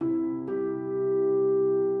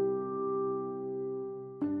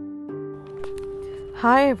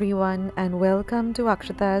Hi everyone, and welcome to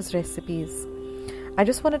Akshata's Recipes. I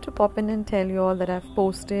just wanted to pop in and tell you all that I've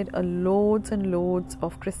posted loads and loads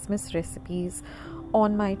of Christmas recipes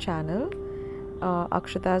on my channel,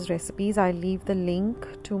 Akshata's Recipes. I'll leave the link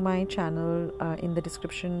to my channel in the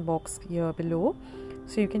description box here below,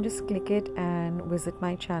 so you can just click it and visit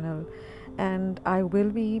my channel. And I will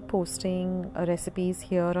be posting recipes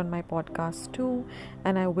here on my podcast too,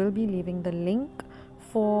 and I will be leaving the link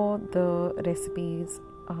for the recipes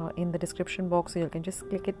in the description box, so you can just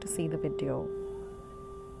click it to see the video.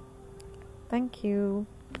 Thank you.